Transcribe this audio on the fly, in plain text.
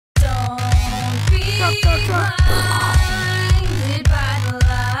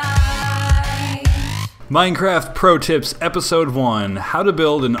Minecraft Pro Tips Episode 1, How to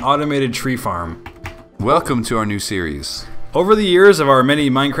Build an Automated Tree Farm. Welcome to our new series. Over the years of our many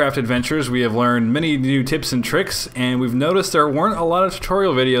Minecraft adventures, we have learned many new tips and tricks, and we've noticed there weren't a lot of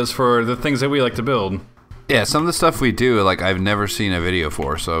tutorial videos for the things that we like to build. Yeah, some of the stuff we do, like, I've never seen a video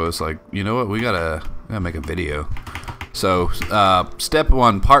for, so it's like, you know what, we gotta make a video. So, step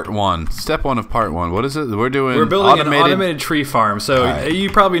one of part one. What is it? We're building an automated tree farm. So you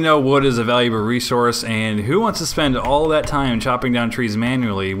probably know wood is a valuable resource, and who wants to spend all that time chopping down trees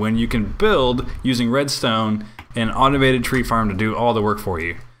manually when you can build using redstone an automated tree farm to do all the work for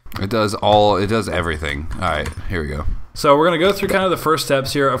you? It does everything. All right, here we go. So we're gonna go through kind of the first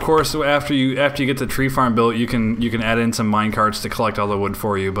steps here. Of course, after you get the tree farm built, you can add in some mine carts to collect all the wood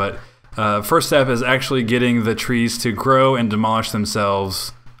for you, but first step is actually getting the trees to grow and demolish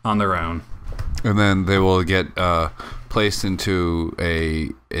themselves on their own. And then they will get placed into a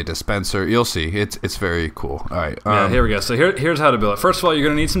dispenser. You'll see. It's very cool. All right. Yeah, here we go. So here's how to build it. First of all, you're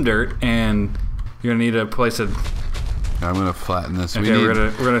going to need some dirt, and you're going to need a place to... I'm going to flatten this. Okay, we're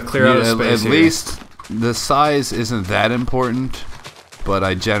gonna clear out a space At least the size isn't that important, but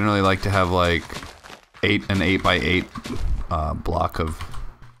I generally like to have like an 8 by 8 block of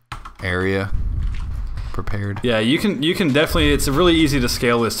area prepared. Yeah, you can definitely, it's really easy to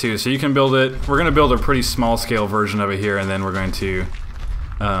scale this too. So you can build it. We're gonna build a pretty small scale version of it here, and then we're going to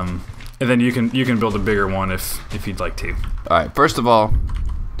and then you can build a bigger one if you'd like to. Alright, first of all,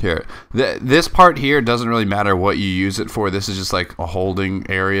 here, this part here doesn't really matter what you use it for. This is just like a holding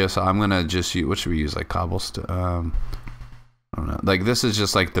area, so I'm gonna just use, what should we use, like cobblestone? I don't know, like this is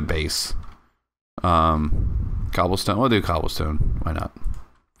just like the base. Cobblestone, we'll do cobblestone, why not?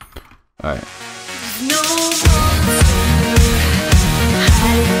 Alright.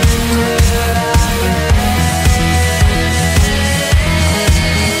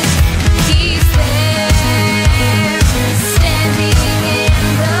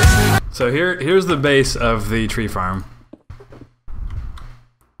 So here's the base of the tree farm.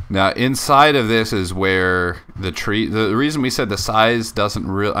 Now inside of this is where the reason we said the size doesn't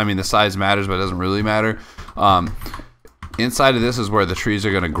really, I mean the size matters but it doesn't really matter. Inside of this is where the trees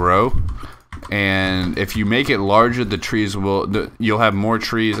are going to grow, and if you make it larger, the trees you'll have more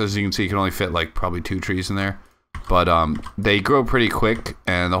trees. As you can see, you can only fit like probably 2 trees in there, but they grow pretty quick,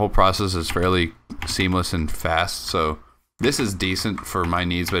 and the whole process is fairly seamless and fast. So this is decent for my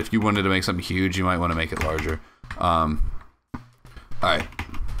needs, but if you wanted to make something huge, you might want to make it larger. All right.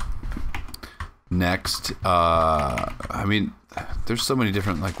 Next, I mean, there's so many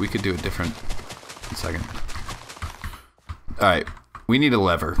different, like we could do it different. 1 second. Alright, we need a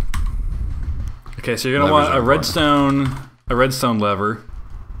lever. Okay, so you're gonna want a redstone lever.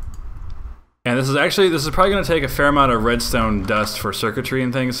 And this is probably gonna take a fair amount of redstone dust for circuitry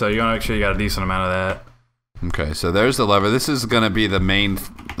and things, so you wanna make sure you got a decent amount of that. Okay, so there's the lever. This is gonna be the main,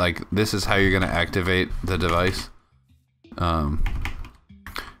 like, this is how you're gonna activate the device. And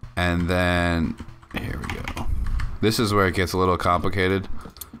then, here we go. This is where it gets a little complicated.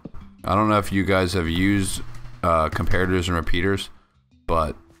 I don't know if you guys have used comparators and repeaters,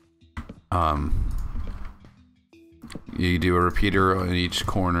 but you do a repeater in each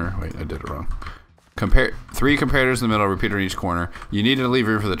corner. Wait, I did it wrong. 3 comparators in the middle, repeater in each corner. You need to leave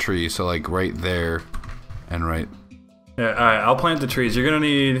room for the trees, so like right there and right. Yeah, alright, I'll plant the trees. You're gonna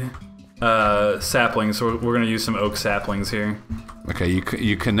need saplings, so we're gonna use some oak saplings here. Okay,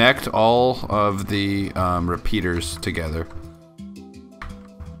 you connect all of the repeaters together,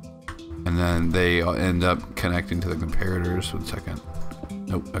 and then they end up connecting to the comparators. 1 second.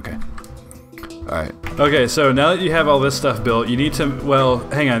 Nope. Okay. Alright. Okay, so now that you have all this stuff built, you need to, well,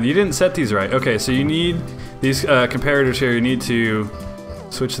 hang on, you didn't set these right. Okay, so you need these comparators here. You need to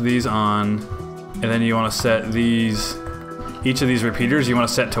switch these on, and then you want to set these, each of these repeaters, you want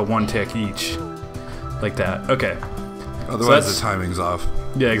to set to 1 tick each. Like that. Okay. Otherwise the timing's off.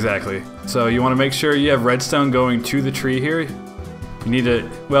 Yeah, exactly. So you want to make sure you have redstone going to the tree here. You need to,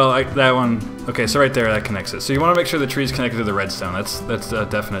 well, that one, okay, so right there, that connects it. So you want to make sure the tree's connected to the redstone. That's a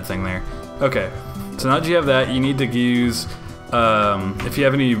definite thing there. Okay, so now that you have that, you need to use, if you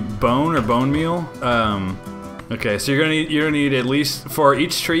have any bone or bone meal, okay, so you're gonna need at least, for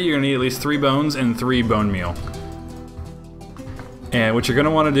each tree, you're gonna need at least 3 bones and 3 bone meal. And what you're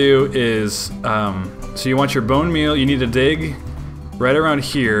gonna want to do is, so you want your bone meal, you need to dig right around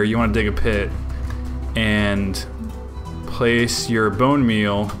here, you want to dig a pit, and place your bone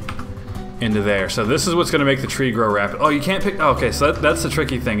meal into there. So this is what's going to make the tree grow rapid. Oh, you can't pick, oh, okay, so that's the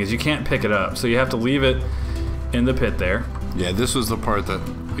tricky thing, is you can't pick it up. So you have to leave it in the pit there. Yeah, this was the part that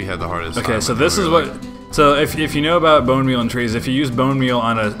we had the hardest time. Okay, so this is what. So if you know about bone meal in trees, if you use bone meal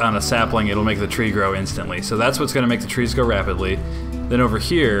on a sapling, it'll make the tree grow instantly. So that's what's going to make the trees grow rapidly. Then over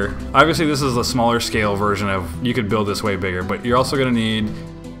here, obviously this is a smaller scale version of, you could build this way bigger, but you're also going to need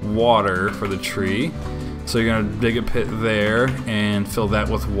water for the tree. So you're going to dig a pit there and fill that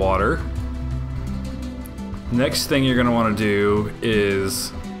with water. Next thing you're going to want to do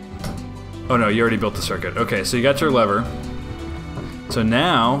is... Oh no, you already built the circuit. Okay, so you got your lever. So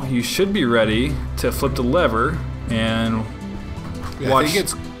now you should be ready to flip the lever and watch. I think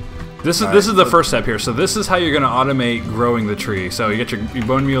it's this is the first step here. So this is how you're going to automate growing the tree. So you get your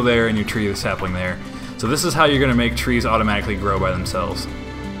bone meal there and your tree sapling there. So this is how you're going to make trees automatically grow by themselves.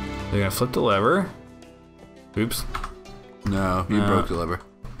 You're going to flip the lever. Oops. No, you broke the lever.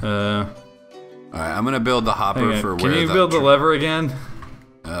 All right, I'm going to build the hopper for Can where you build the lever again?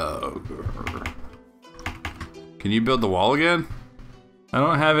 Oh. Can you build the wall again? I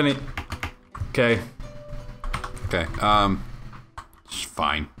don't have any. Okay. Okay. It's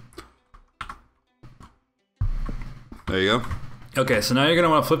fine. There you go. Okay, so now you're gonna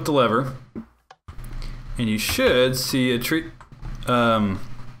want to flip the lever, and you should see a tree.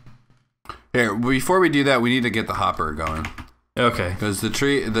 Here, before we do that, we need to get the hopper going. Okay. Because the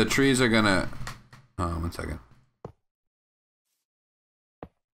trees are gonna. Oh, 1 second.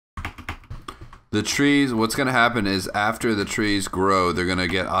 The trees, what's going to happen is after the trees grow, they're going to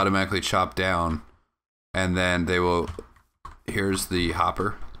get automatically chopped down. And then they will, here's the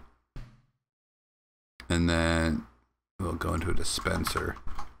hopper. And then we'll go into a dispenser.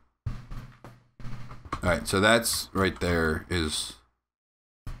 Alright, so that's right there is...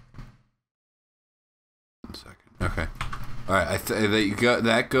 1 second. Okay. Alright,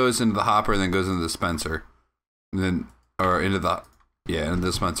 that goes into the hopper and then goes into the dispenser. And then, or into the... Yeah, and the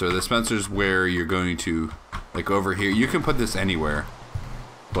dispenser. The dispenser's where you're going to, like over here. You can put this anywhere,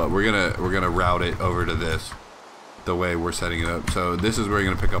 but we're gonna route it over to this, the way we're setting it up. So this is where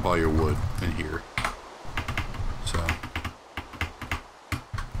you're gonna pick up all your wood in here. So.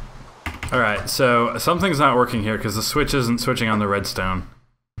 All right. So something's not working here because the switch isn't switching on the redstone.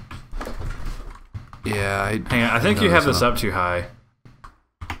 Yeah. Hang on. I think you have this up too high.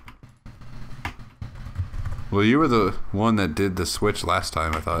 Well, you were the one that did the switch last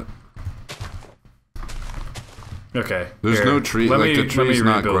time, I thought. Okay. There's no tree. Like the tree's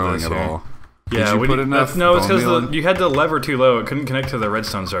not growing at all. Yeah. Did you put enough? No, it's because you had the lever too low. It couldn't connect to the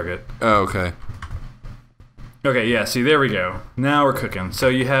redstone circuit. Oh, okay. Okay. Yeah. See, there we go. Now we're cooking. So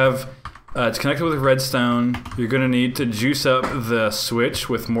you have it's connected with redstone. You're gonna need to juice up the switch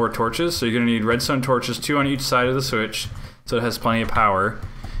with more torches. So you're gonna need redstone torches, 2 on each side of the switch, so it has plenty of power.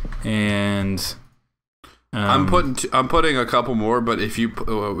 And I'm putting a couple more, but if you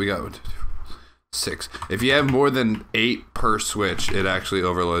we got 6. If you have more than 8 per switch, it actually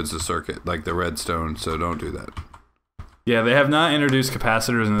overloads the circuit, like the redstone. So don't do that. Yeah, they have not introduced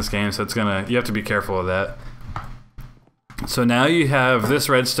capacitors in this game, so you have to be careful of that. So now you have this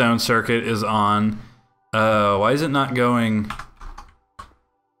redstone circuit is on. Why is it not going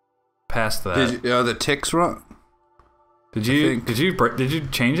past that? The ticks wrong. Did you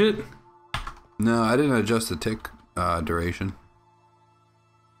change it? No, I didn't adjust the tick duration.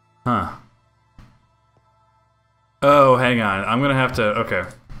 Huh. Oh, hang on. I'm gonna have to. Okay.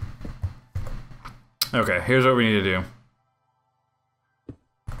 Okay. Here's what we need to do.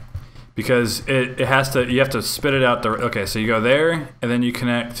 Because it has to. You have to spit it out. Okay. So you go there, and then you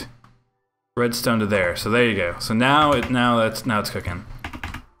connect redstone to there. So there you go. So now it's cooking.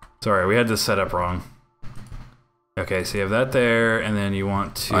 Sorry, we had this set up wrong. Okay, so you have that there, and then you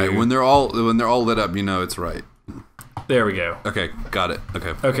want to. All right, when they're all lit up, you know it's right. There we go. Okay, got it.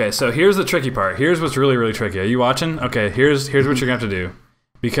 Okay. Okay, so here's the tricky part. Here's what's really, really tricky. Are you watching? Okay, here's what you're gonna have to do,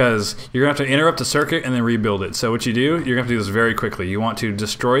 because you're gonna have to interrupt the circuit and then rebuild it. So what you do, you're gonna have to do this very quickly. You want to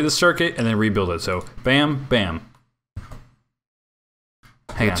destroy the circuit and then rebuild it. So bam, bam.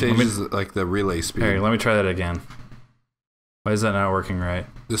 Hang on. It changes like the relay speed. Here, let me try that again. Why is that not working right?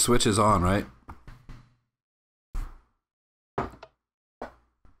 The switch is on, right?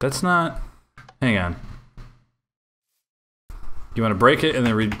 That's not... Hang on. You want to break it and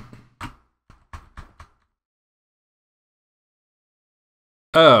then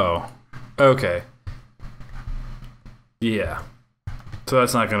Oh. Okay. Yeah. So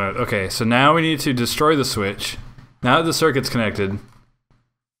that's not gonna... Okay, so now we need to destroy the switch. Now that the circuit's connected...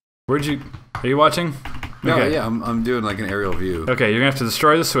 Are you watching? No, okay. Yeah, I'm doing like an aerial view. Okay, you're gonna have to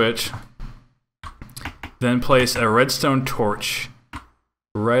destroy the switch. Then place a redstone torch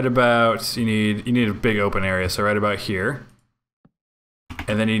right about... You need a big open area, so right about here.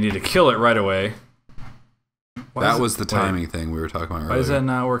 And then you need to kill it right away. That was the timing thing we were talking about earlier. Why is that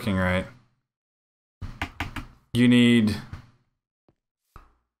not working right? You need...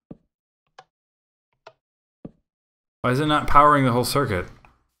 Why is it not powering the whole circuit?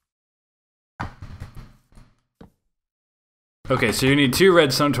 Okay, so you need 2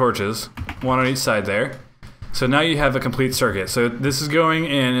 redstone torches, 1 on each side there. So now you have a complete circuit. So this is going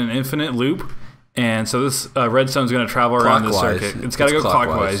in an infinite loop, and so this redstone is going to travel around the circuit. It's got to go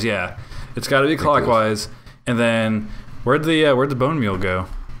clockwise, yeah. It's got to be clockwise. And then where'd the bone meal go?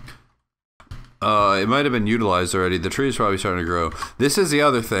 It might have been utilized already. The tree is probably starting to grow. This is the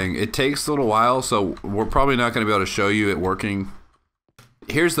other thing. It takes a little while, so we're probably not going to be able to show you it working.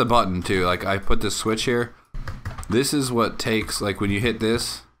 Here's the button too. Like I put this switch here. This is what takes, like when you hit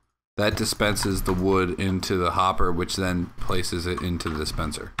this, that dispenses the wood into the hopper, which then places it into the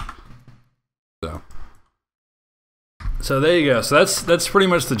dispenser. So there you go. So that's pretty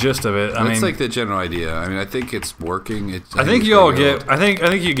much the gist of it. That's like the general idea. I mean, I think it's working. I think you all get. I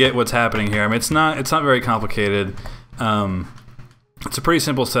think you get what's happening here. I mean, it's not very complicated. It's a pretty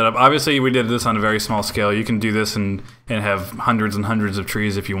simple setup. Obviously, we did this on a very small scale. You can do this and have hundreds and hundreds of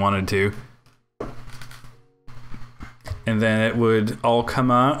trees if you wanted to. And then it would all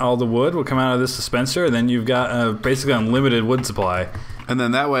come out. All the wood would come out of this dispenser, and then you've got basically unlimited wood supply. And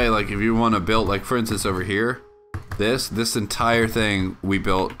then that way, like if you want to build, like for instance over here. This entire thing we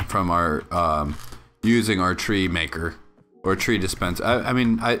built from our using our tree maker or tree dispenser. I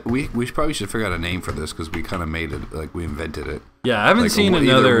mean, we probably should figure out a name for this because we kind of made it, like we invented it. Yeah, I haven't seen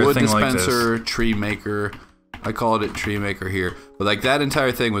another wood thing dispenser, like this. Tree maker. I called it tree maker here, but like that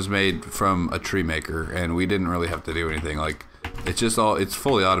entire thing was made from a tree maker, and we didn't really have to do anything. Like it's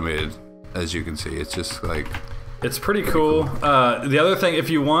fully automated, as you can see. It's just like. It's pretty cool. The other thing, if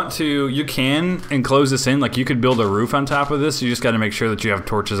you want to, you can enclose this in. Like you could build a roof on top of this. You just got to make sure that you have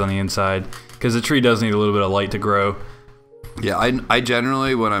torches on the inside because the tree does need a little bit of light to grow. Yeah, I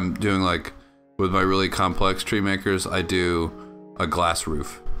generally, when I'm doing like with my really complex tree makers, I do a glass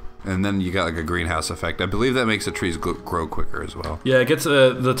roof. And then you got like a greenhouse effect. I believe that makes the trees grow quicker as well. Yeah, it gets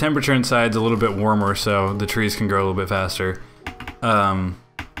the temperature inside is a little bit warmer, so the trees can grow a little bit faster.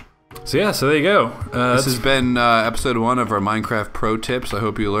 So yeah, so there you go. This has been episode 1 of our Minecraft Pro Tips. I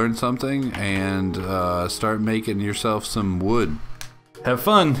hope you learned something and start making yourself some wood. Have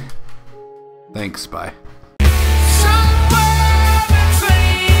fun. Thanks, bye. Somewhere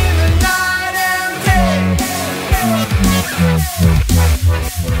between the night and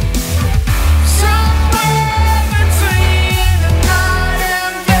day.